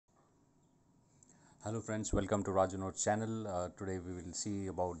Hello friends, welcome to Rajuno's channel. Today we will see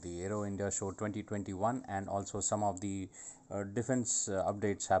about the Aero India Show 2021 and also some of the defense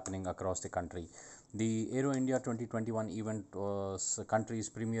updates happening across the country. The Aero India 2021 event was the country's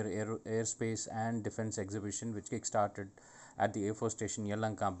premier airspace and defense exhibition, which kick-started at the Air Force Station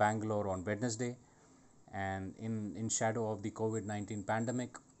Yelahanka, Bangalore on Wednesday, and in shadow of the COVID-19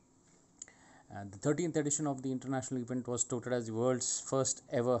 pandemic. The 13th edition of the international event was touted as the world's first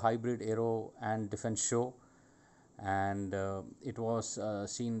ever hybrid aero and defense show, and it was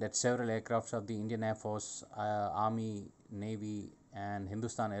seen that several aircrafts of the Indian Air Force, Army, Navy, and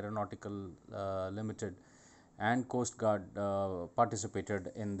Hindustan Aeronautical Limited and Coast Guard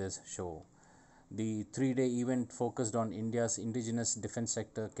participated in this show. The 3-day event focused on India's indigenous defense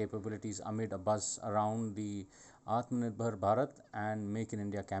sector capabilities amid a buzz around the Atmanirbhar Bharat and Make in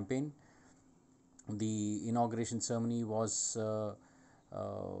India campaign. The inauguration ceremony was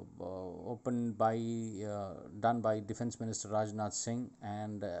opened by done by Defence Minister Rajnath Singh,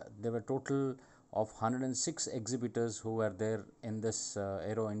 and there were total of 106 exhibitors who were there in this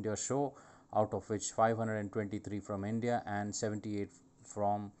Aero India show, out of which 523 from India and 78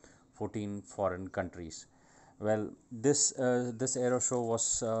 from 14 foreign countries. Well, this Aero show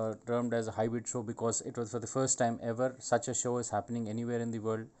was termed as a hybrid show because it was for the first time ever such a show is happening anywhere in the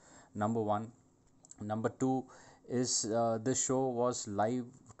world. Number one. Number two is this show was live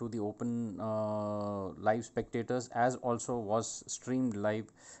to the open live spectators, as also was streamed live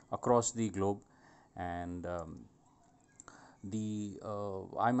across the globe, and the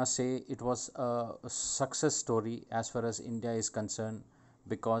I must say it was a success story as far as India is concerned,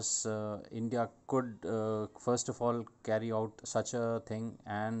 because India could first of all carry out such a thing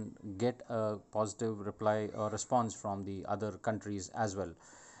and get a positive reply or response from the other countries as well.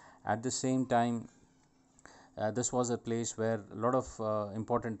 At the same time, this was a place where a lot of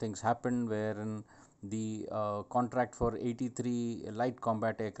important things happened, wherein the contract for 83 light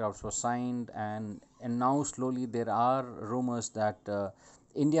combat aircrafts was signed, and now slowly there are rumors that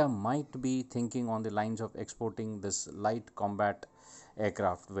India might be thinking on the lines of exporting this light combat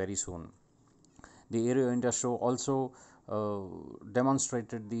aircraft very soon. The Aero India show also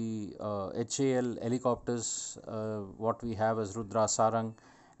demonstrated the HAL helicopters, what we have as Rudra Sarang,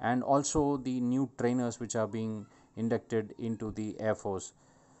 and also the new trainers which are being inducted into the Air Force.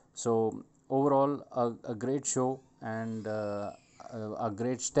 So overall, a great show, and a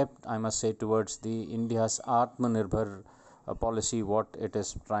great step, I must say, towards the India's Atmanirbhar policy, what it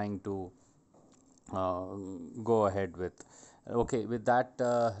is trying to uh, go ahead with. Okay, with that,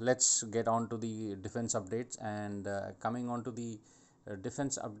 let's get on to the defense updates. And coming on to the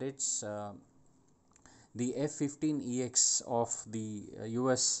defense updates, the F-15EX of the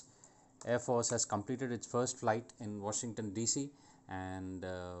US Air Force has completed its first flight in Washington DC, and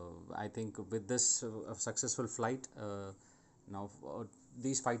I think with this successful flight, now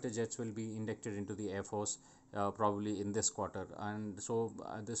these fighter jets will be inducted into the Air Force probably in this quarter, and so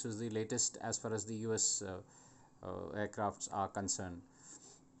this is the latest as far as the US aircrafts are concerned.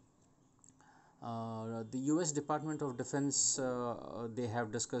 The US Department of Defense, they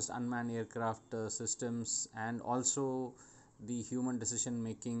have discussed unmanned aircraft systems, and also the human decision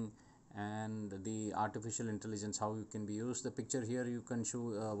making and the artificial intelligence, how you can be used. The picture here you can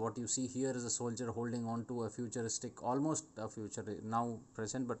show, what you see here is a soldier holding on to a futuristic, almost a future now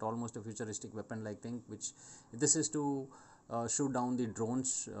present, but almost a futuristic weapon like thing, which this is to shoot down the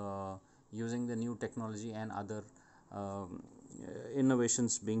drones using the new technology and other um,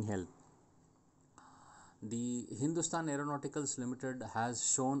 innovations being held. The Hindustan Aeronauticals Limited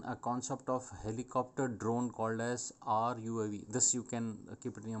has shown a concept of helicopter drone called as RUAV. This you can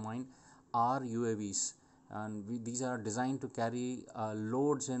keep it in your mind, RUAVs, and these are designed to carry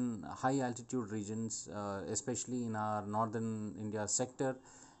loads in high altitude regions, especially in our northern India sector.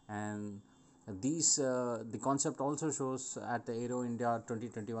 And these the concept also shows at the Aero India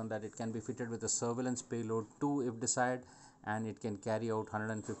 2021 that it can be fitted with a surveillance payload too if desired, and it can carry out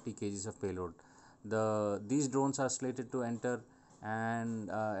 150 kgs of payload. These drones are slated to enter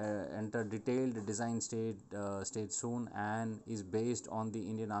detailed design stage soon, and is based on the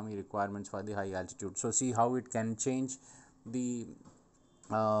Indian Army requirements for the high altitude. So see how it can change the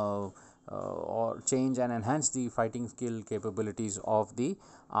or change and enhance the fighting skill capabilities of the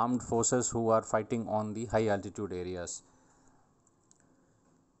armed forces who are fighting on the high altitude areas.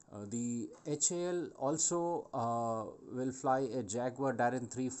 The HAL also will fly a Jaguar Darren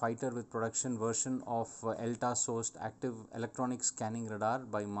 3 fighter with production version of ELTA sourced active electronic scanning radar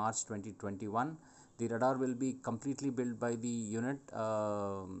by March 2021. The radar will be completely built by the unit,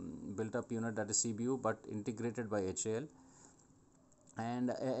 built up unit, that is CBU, but integrated by HAL.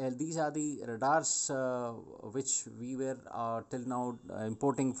 And these are the radars which we were till now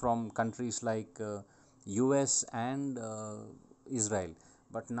importing from countries like US and Israel,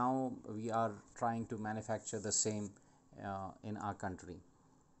 but now we are trying to manufacture the same in our country.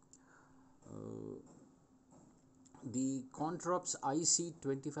 The Contrap's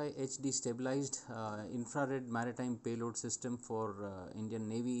IC-25 HD stabilized infrared maritime payload system for Indian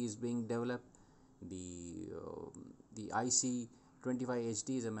Navy is being developed. The IC-25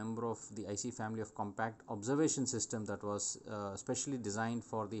 HD is a member of the IC family of compact observation system that was specially designed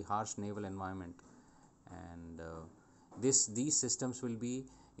for the harsh naval environment. And these systems will be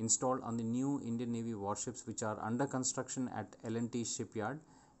installed on the new Indian Navy warships which are under construction at L&T shipyard,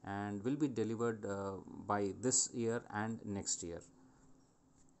 and will be delivered by this year and next year.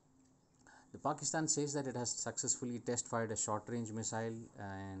 The Pakistan says that it has successfully test fired a short range missile,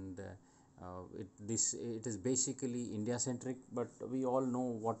 and it is basically India centric, but we all know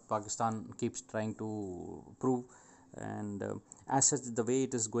what Pakistan keeps trying to prove. And as such, the way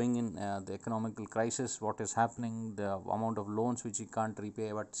it is going in the economical crisis, what is happening, the amount of loans which he can't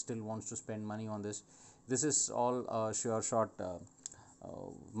repay but still wants to spend money on this is all sure shot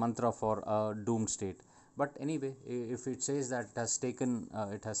mantra for a doomed state. But anyway, if it says that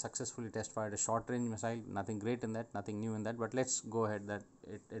it has successfully test fired a short range missile, nothing great in that, nothing new in that, but let's go ahead that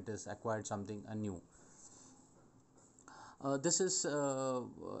it has acquired something new. This is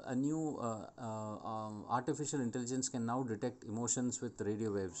a new artificial intelligence can now detect emotions with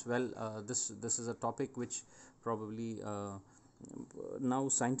radio waves. Well, this is a topic which probably now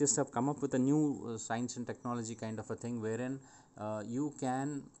scientists have come up with a new science and technology kind of a thing, wherein you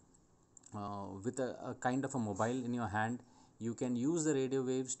can with a kind of a mobile in your hand, you can use the radio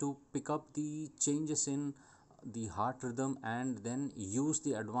waves to pick up the changes in the heart rhythm, and then use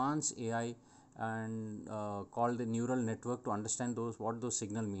the advanced AI and called the neural network to understand what those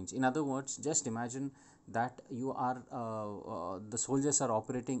signal means. In other words, just imagine that you are the soldiers are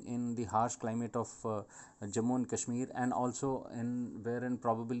operating in the harsh climate of Jammu and Kashmir, and also in wherein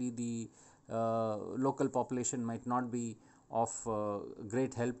probably the local population might not be of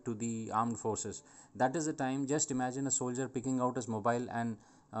great help to the armed forces. That is the time, just imagine a soldier picking out his mobile and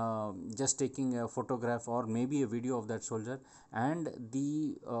just taking a photograph or maybe a video of that soldier, and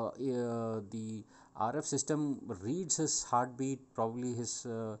the RF system reads his heartbeat, probably his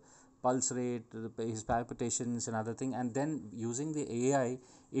pulse rate, his palpitations and other thing, and then using the AI,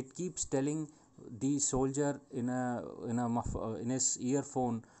 it keeps telling the soldier in his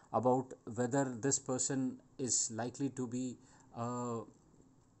earphone about whether this person is likely to be a,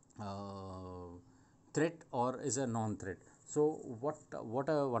 threat or is a non-threat. So what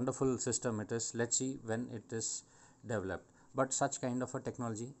a wonderful system it is. Let's see when it is developed. But such kind of a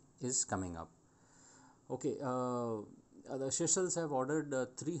technology is coming up. Okay, the Seychelles have ordered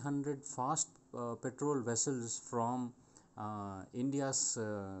 300 fast petrol vessels from India's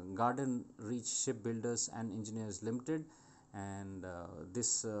Garden Reach Shipbuilders and Engineers Limited, and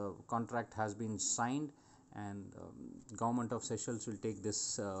this contract has been signed, and government of Seychelles will take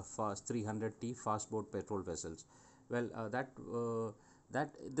this fast 300 T fast boat petrol vessels. Well,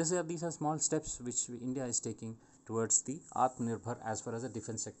 these are small steps which India is taking towards the Atmanirbhar as far as the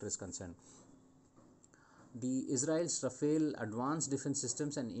defense sector is concerned. The Israel's Rafael Advanced Defense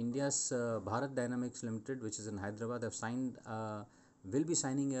Systems and India's Bharat Dynamics Limited, which is in Hyderabad, have signed will be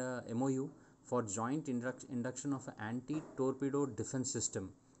signing a MOU for joint induction of an anti-torpedo defense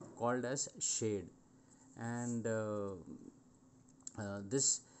system called as SHADE, and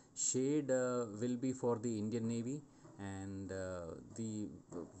this SHADE will be for the Indian Navy, and the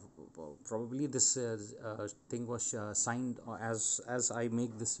probably this thing was signed as I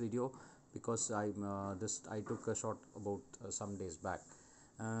make this video, because I took a shot about some days back.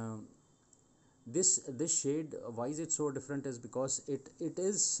 Um, this shade, why is it so different, is because it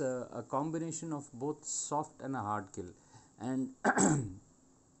is a combination of both soft and a hard kill, and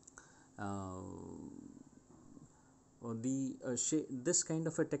uh, this kind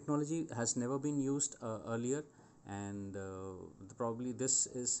of a technology has never been used earlier, and probably this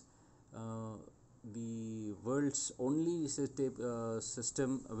is uh, the world's only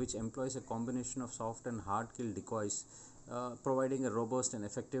system which employs a combination of soft and hard kill decoys, providing a robust and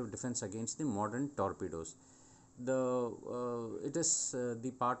effective defense against the modern torpedoes. It is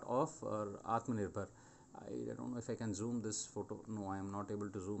the part of Atmanirbhar. I don't know if I can zoom this photo. No, I am not able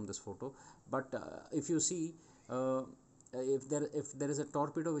to zoom this photo. But if you see, if there is a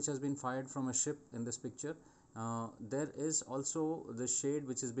torpedo which has been fired from a ship in this picture, there is also the shade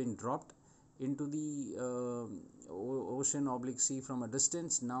which has been dropped into the ocean oblique sea from a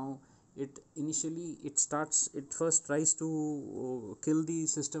distance. Now it first tries to kill the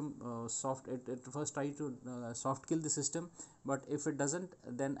system, it first tries to soft kill the system, but if it doesn't,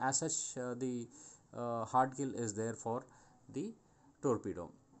 then as such the hard kill is there for the torpedo.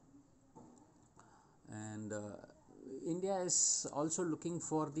 And India is also looking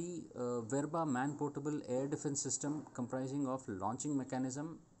for the Verba man portable air defense system comprising of launching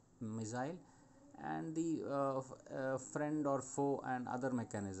mechanism, missile, and the friend or foe and other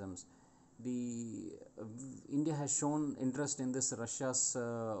mechanisms. The India has shown interest in this Russia's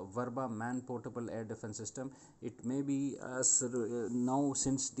Verba man portable air defense system. It may be as now,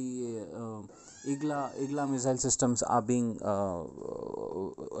 since the Igla missile systems are being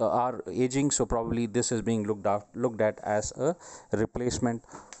are aging, so probably this is being looked at as a replacement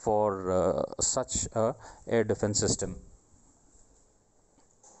for such a air defense system.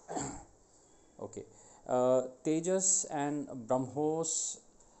 Okay, Tejas and Brahmos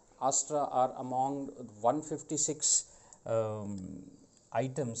Astra are among 156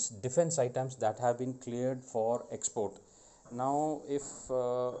 defense items that have been cleared for export. Now, if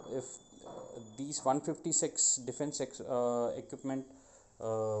these 156 defense equipment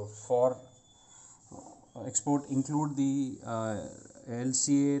for export include the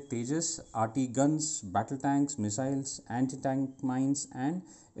LCA Tejas, RT guns, battle tanks, missiles, anti-tank mines, and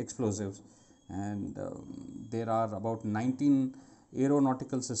explosives. And there are about 19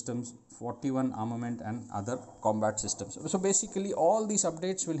 aeronautical systems, 41 armament, and other combat systems. So basically, all these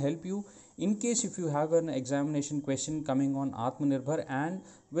updates will help you in case if you have an examination question coming on Atmanirbhar and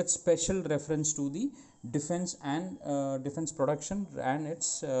with special reference to the defense and defense production and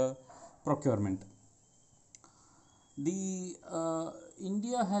its procurement. The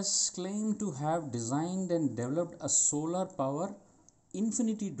India has claimed to have designed and developed a solar power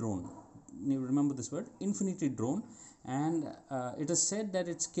infinity drone. You remember this word, infinity drone, and it is said that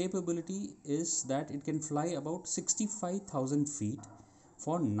its capability is that it can fly about 65,000 feet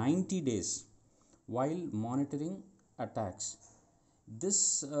for 90 days while monitoring attacks.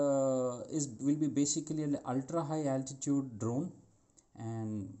 This will be basically an ultra high altitude drone,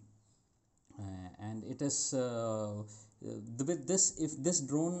 and it is with this, if this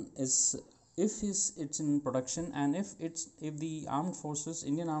drone is it's in production, and if the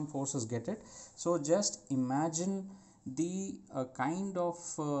Indian armed forces get it, so just imagine the kind of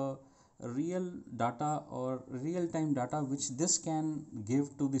real data or real time data which this can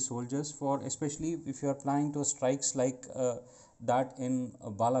give to the soldiers, for especially if you are planning to strikes like that in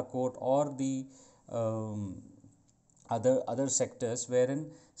Balakot or the other sectors, wherein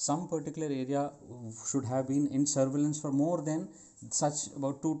some particular area should have been in surveillance for more than such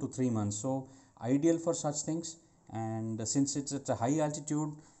about 2 to 3 months. So ideal for such things, and since it's at a high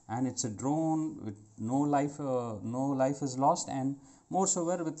altitude and it's a drone with no life is lost, and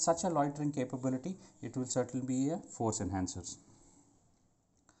moreover with such a loitering capability, it will certainly be a force enhancer.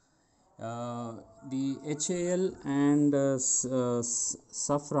 The HAL and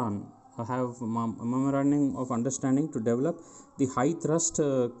Safran have memorandum of understanding to develop the high thrust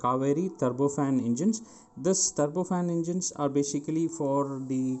Kaveri turbofan engines. This turbofan engines are basically for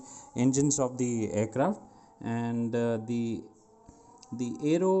the engines of the aircraft, and the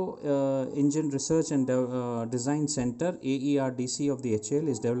Aero Engine Research and Design Center AERDC of the HAL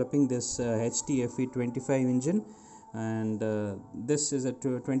is developing this HTFE25 engine, and this is a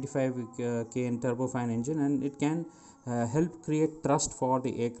 25 kN turbofan engine, and it can help create thrust for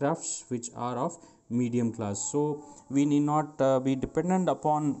the aircrafts which are of medium class. So we need not be dependent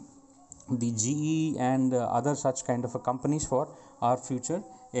upon the GE and other such kind of companies for our future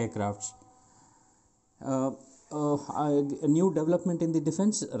aircrafts. A new development in the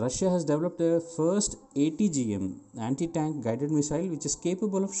defense, Russia has developed a first ATGM, anti-tank guided missile, which is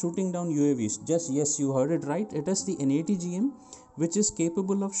capable of shooting down UAVs. Yes, you heard it right, it is an ATGM which is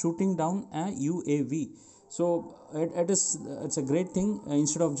capable of shooting down a UAV. So it's a great thing.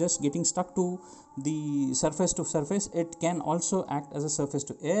 Instead of just getting stuck to the surface to surface, it can also act as a surface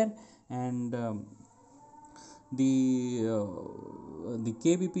to air. And the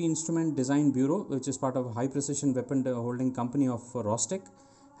KBP Instrument Design Bureau, which is part of high precision weapon holding company of Rostec,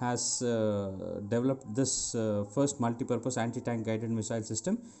 has developed this first multi-purpose anti-tank guided missile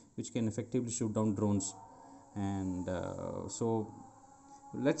system which can effectively shoot down drones. And so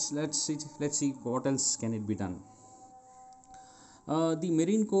let's see what else can it be done. The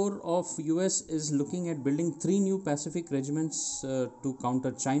Marine Corps of US is looking at building 3 new Pacific regiments to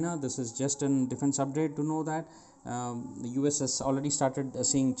counter China. This is just a defense update to know that the US has already started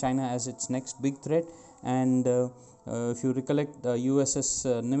seeing China as its next big threat, and if you recollect, USS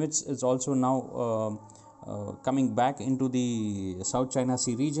Nimitz is also now coming back into the South China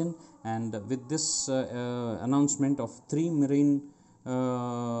Sea region, and with this announcement of 3 marine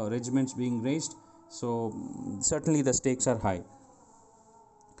regiments being raised, so certainly the stakes are high.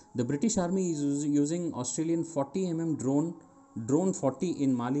 The British Army is using Australian 40 drone 40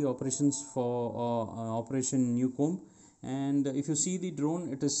 in Mali operations for Operation Newcomb. And if you see the drone,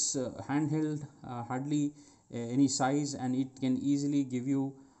 it is handheld, hardly any size, and it can easily give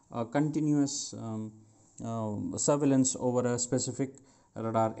you a continuous surveillance over a specific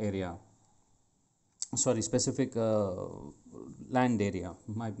radar area. Sorry, specific land area.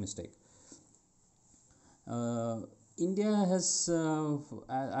 My mistake. Uh, India has,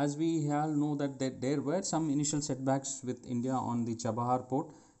 as we all know, that there were some initial setbacks with India on the Chabahar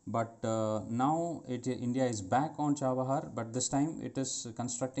port, but now India is back on Chabahar, but this time it is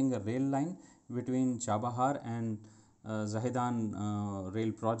constructing a rail line between Chabahar and Zahedan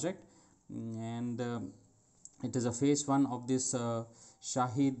rail project, and it is a phase 1 of this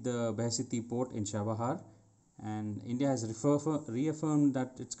Shahid Behziti port in Chabahar, and India has reaffirmed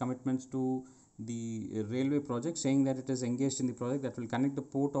that its commitments to the railway project, saying that it is engaged in the project that will connect the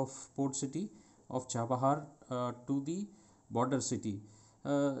port city of Chabahar to the border city.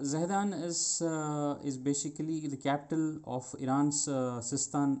 Zahedan is basically the capital of Iran's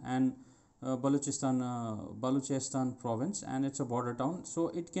Sistan and Baluchistan province, and it's a border town, so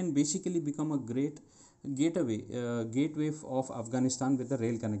it can basically become a great gateway of Afghanistan with the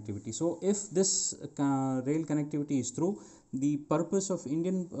rail connectivity. So if this rail connectivity is through, the purpose of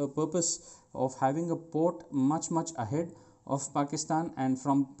Indian purpose of having a port much ahead of Pakistan, and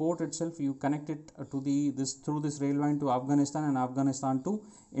from port itself you connect it to through this rail line to Afghanistan, and Afghanistan to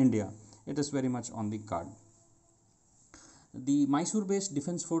India, it is very much on the card. The Mysore-based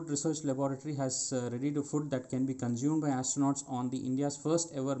Defence Food Research Laboratory has readied a food that can be consumed by astronauts on the India's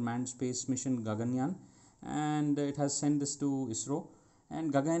first ever manned space mission Gaganyaan, and it has sent this to ISRO.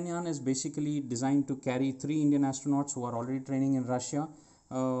 And Gaganyaan is basically designed to carry 3 Indian astronauts who are already training in Russia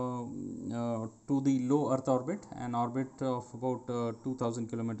to the low Earth orbit, an orbit of about 2000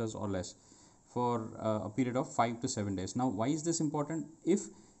 kilometers or less, for a period of 5 to 7 days. Now, why is this important? If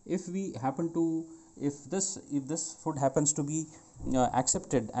we happen to if this food happens to be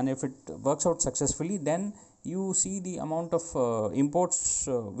accepted, and if it works out successfully, then you see the amount of imports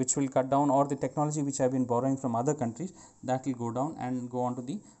which will cut down, or the technology which have been borrowing from other countries, that will go down and go on to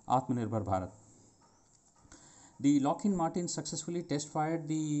the Atmanirbhar Bharat. The Lockheed Martin successfully test fired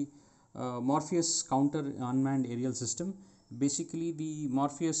the Morpheus counter unmanned aerial system. Basically, the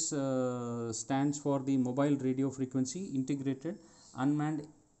Morpheus stands for the Mobile Radio Frequency Integrated Unmanned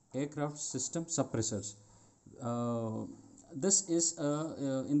Aircraft System Suppressors. This is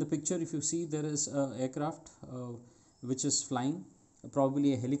in the picture, if you see, there is a aircraft which is flying,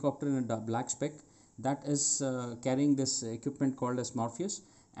 probably a helicopter in a black speck, that is carrying this equipment called as Morpheus,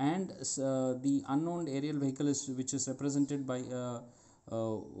 and the unknown aerial vehicle which is represented by a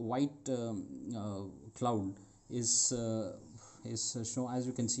white cloud is shown, as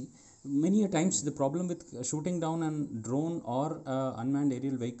you can see. Many a times the problem with shooting down a drone or unmanned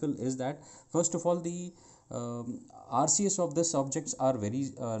aerial vehicle is that, first of all, the RCS of these objects are very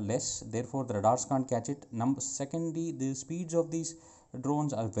less, therefore the radars can't catch it. Secondly, the speeds of these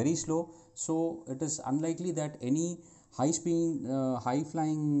drones are very slow, so it is unlikely that any high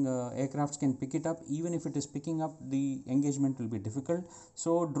flying aircrafts can pick it up. Even if it is picking up, the engagement will be difficult.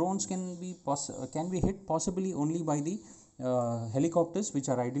 So drones can be hit possibly only by the helicopters, which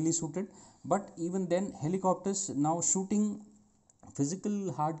are ideally suited, but even then, helicopters, now shooting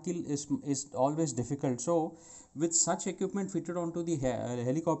physical hard kill is always difficult. So with such equipment fitted onto the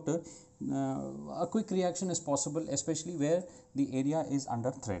helicopter, a quick reaction is possible, especially where the area is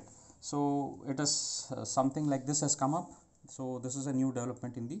under threat. So it is something like this has come up. So this is a new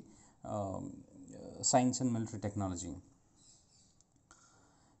development in the science and military technology.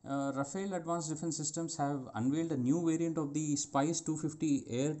 Rafael Advanced Defense Systems have unveiled a new variant of the Spice 250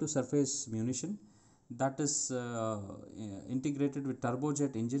 air to surface munition that is integrated with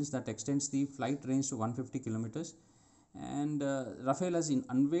turbojet engines that extends the flight range to 150 kilometers. And Rafael has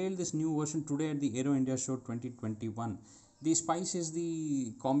unveiled this new version today at the Aero India Show 2021. The Spice is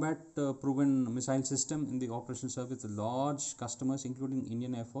the combat proven missile system in the operational service with large customers, including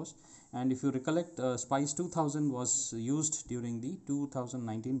Indian Air Force. And if you recollect, Spice 2000 was used during the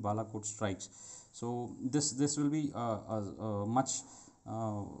 2019 Balakot strikes. So this will be a much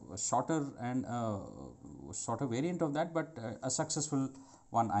shorter and shorter variant of that, but a successful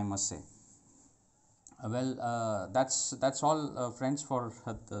one, I must say. That's all, friends, for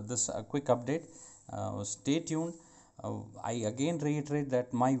this quick update. Stay tuned. I again reiterate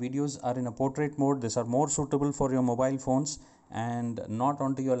that my videos are in a portrait mode. These are more suitable for your mobile phones and not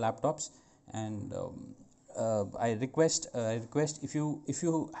onto your laptops. And I request, if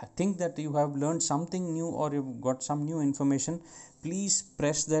you think that you have learned something new or you've got some new information, please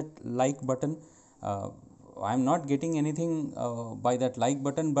press that like button. uh, I'm not getting anything by that like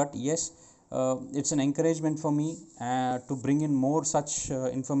button, but yes, it's an encouragement for me to bring in more such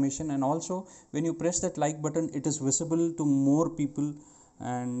information. And also, when you press that like button, it is visible to more people,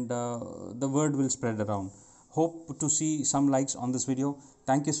 and the word will spread around. Hope to see some likes on this video.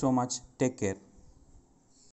 Thank you so much. Take care.